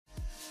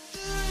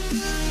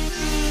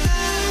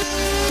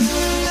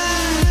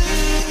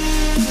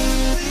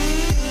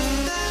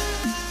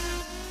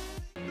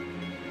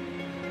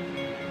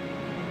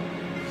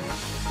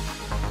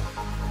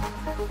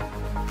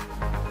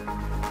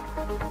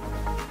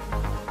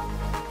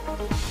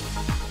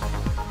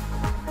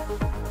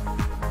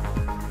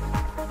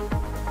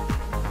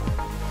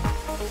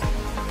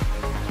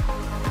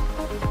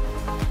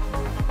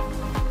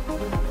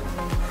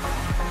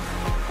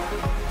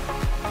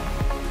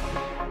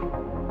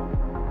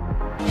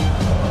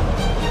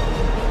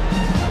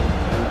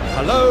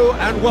Hello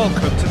and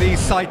welcome to the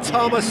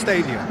Saitama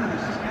Stadium.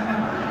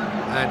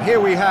 And here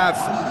we have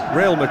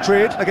Real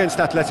Madrid against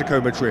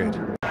Atletico Madrid.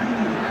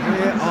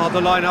 Here are the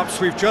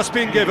lineups we've just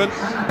been given.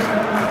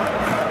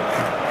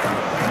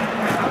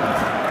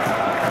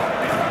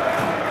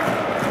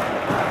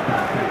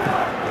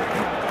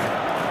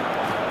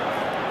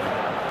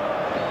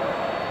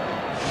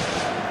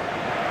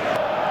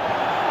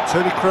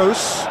 Toni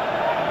Kroos,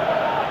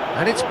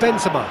 and it's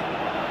Benzema.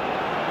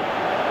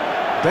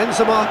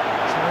 Benzema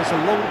tries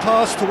a long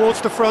pass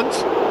towards the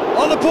front.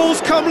 Oh, the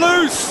ball's come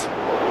loose!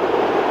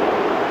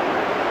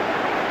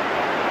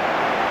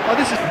 Oh,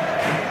 this is...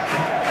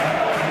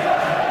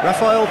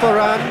 Rafael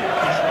Varane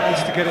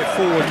tries to get it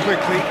forward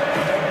quickly.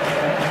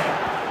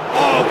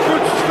 Oh,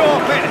 good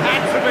stop, it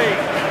had to be!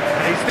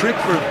 And he's trick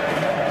through.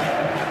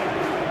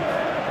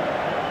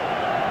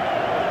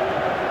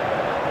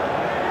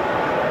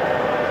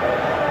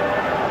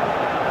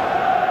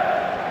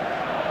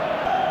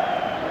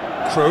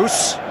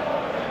 Kroos,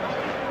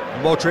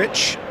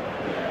 Modric,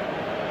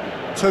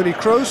 Toni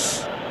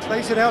Kroos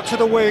plays it out to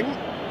the wing.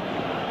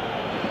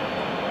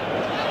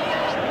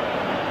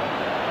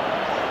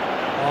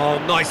 Oh,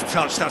 nice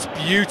touch, that's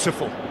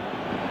beautiful.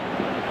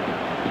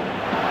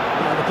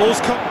 And the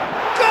ball's come...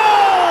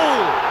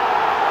 Goal!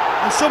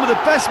 And some of the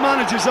best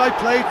managers I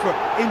played for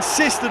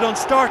insisted on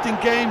starting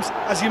games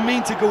as you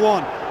mean to go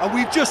on. And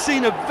we've just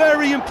seen a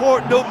very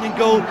important opening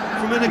goal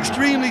from an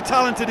extremely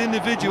talented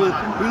individual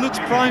who looks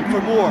primed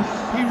for more.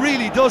 He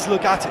really does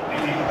look at it.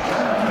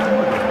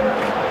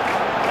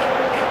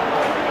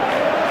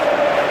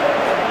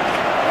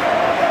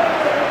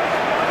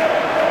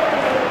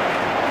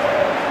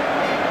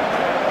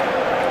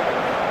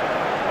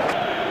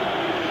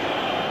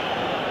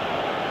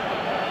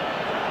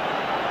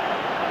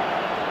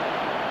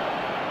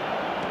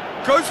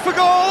 Goes for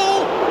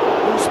goal!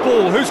 Loose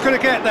ball, who's going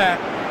to get there?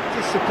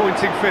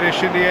 Disappointing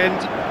finish in the end.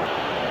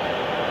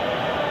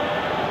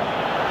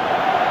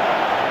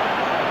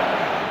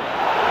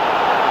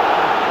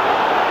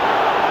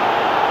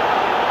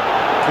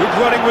 Good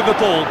running with the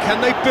ball,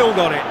 can they build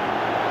on it?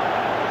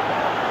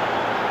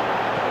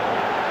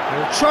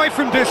 They'll try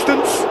from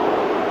distance.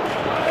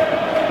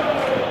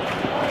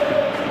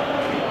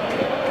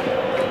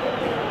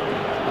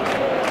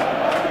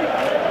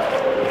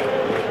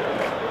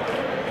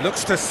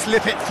 Looks to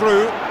slip it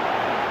through.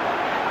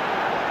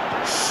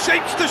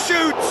 Shapes to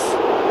shoot!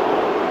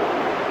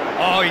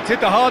 Oh, he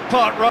did the hard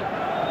part right.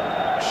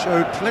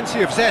 Showed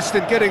plenty of zest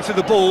in getting to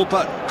the ball,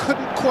 but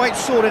couldn't quite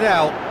sort it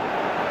out.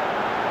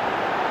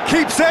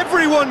 Keeps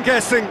everyone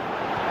guessing.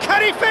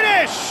 Can he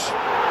finish?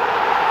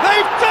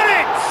 They've done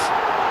it!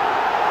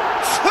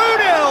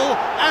 2-0,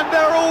 and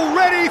they're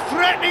already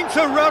threatening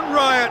to run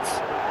riot.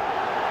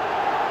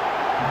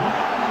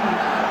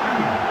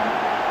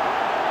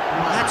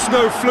 That's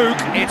no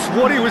fluke, it's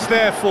what he was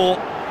there for.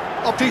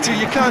 Oh, Peter,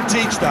 you can't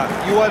teach that.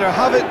 You either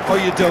have it or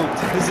you don't.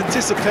 His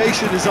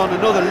anticipation is on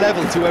another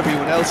level to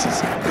everyone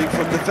else's. Being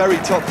from the very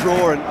top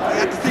drawer, and I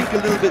had to think a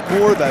little bit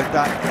more about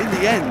that. In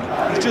the end,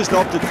 he just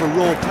opted for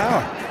raw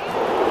power.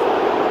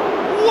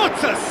 What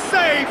a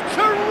save!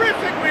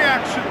 Terrific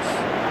reactions!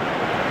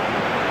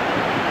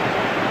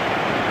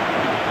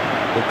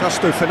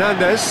 Augusto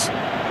Fernandez.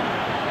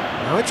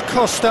 Now it's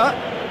Costa.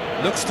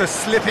 Looks to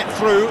slip it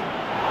through.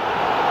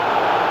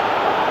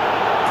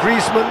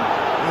 Griezmann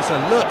is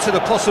alert to the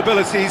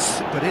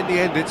possibilities, but in the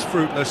end it's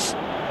fruitless.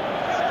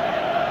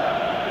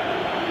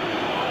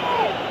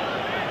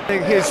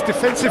 His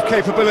defensive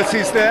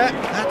capabilities there,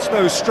 that's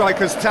no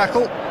striker's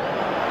tackle.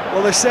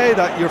 Well, they say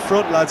that your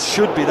front lads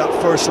should be that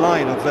first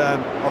line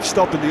of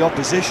stopping the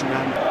opposition.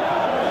 And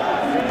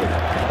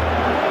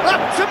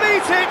up to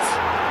meet it,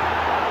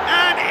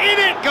 and in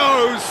it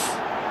goes.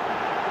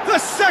 The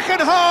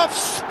second half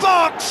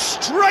sparks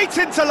straight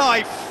into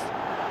life.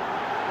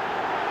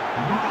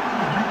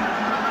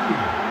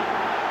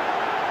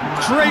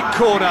 Great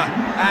corner,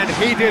 and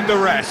he did the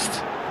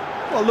rest.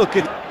 Well, look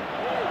at...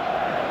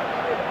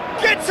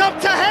 Gets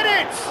up to head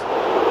it!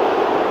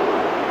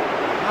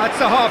 That's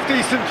a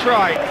half-decent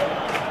try.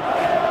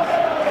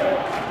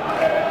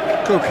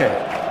 Koke.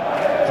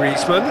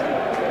 Griezmann.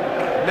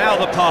 Now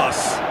the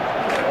pass.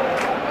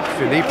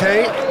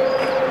 Felipe.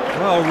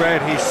 Well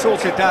read, he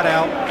sorted that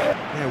out.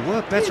 There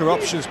were better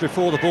options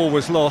before the ball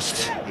was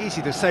lost.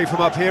 Easy to save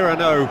from up here, I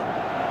know.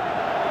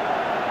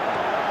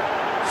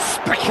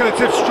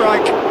 Speculative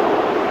strike.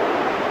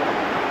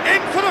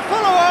 In for the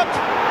follow-up.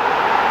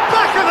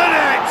 Back of the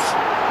net.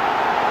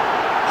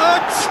 A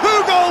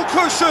two-goal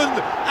cushion,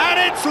 and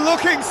it's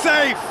looking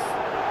safe.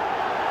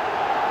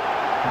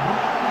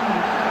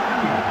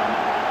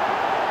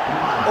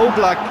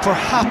 Oblak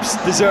perhaps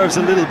deserves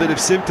a little bit of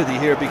sympathy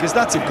here, because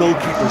that's a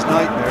goalkeeper's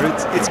nightmare.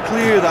 It's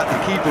clear that the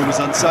keeper was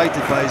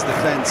unsighted by his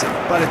defence,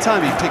 and by the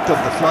time he picked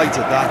up the flight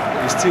of that,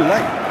 it was too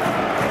late.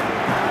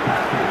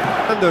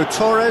 Fernando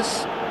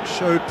Torres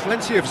showed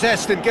plenty of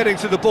zest in getting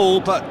to the ball,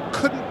 but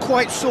couldn't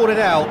quite sort it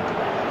out.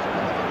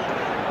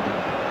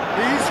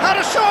 He's had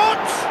a shot!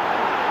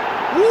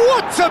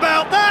 What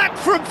about that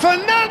from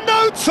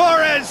Fernando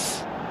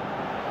Torres?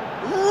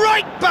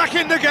 Right back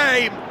in the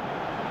game!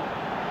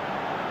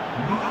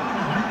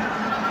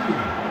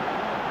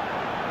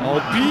 Oh,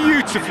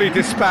 beautifully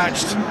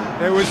dispatched.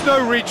 There was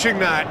no reaching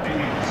that.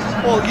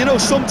 Well, you know,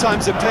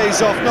 sometimes it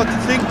pays off not to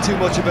think too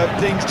much about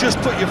things, just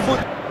put your foot...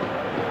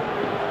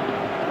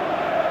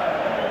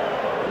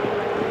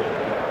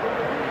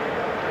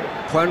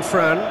 Juan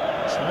Fran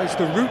tries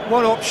the route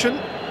one option.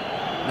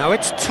 Now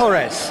it's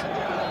Torres.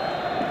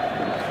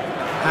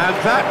 And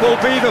that will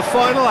be the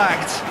final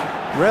act.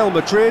 Real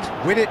Madrid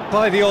win it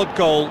by the odd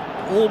goal.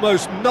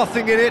 Almost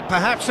nothing in it.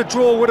 Perhaps a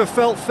draw would have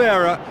felt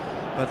fairer.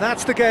 But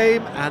that's the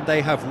game, and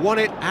they have won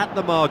it at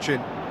the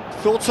margin.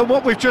 Thoughts on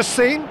what we've just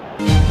seen?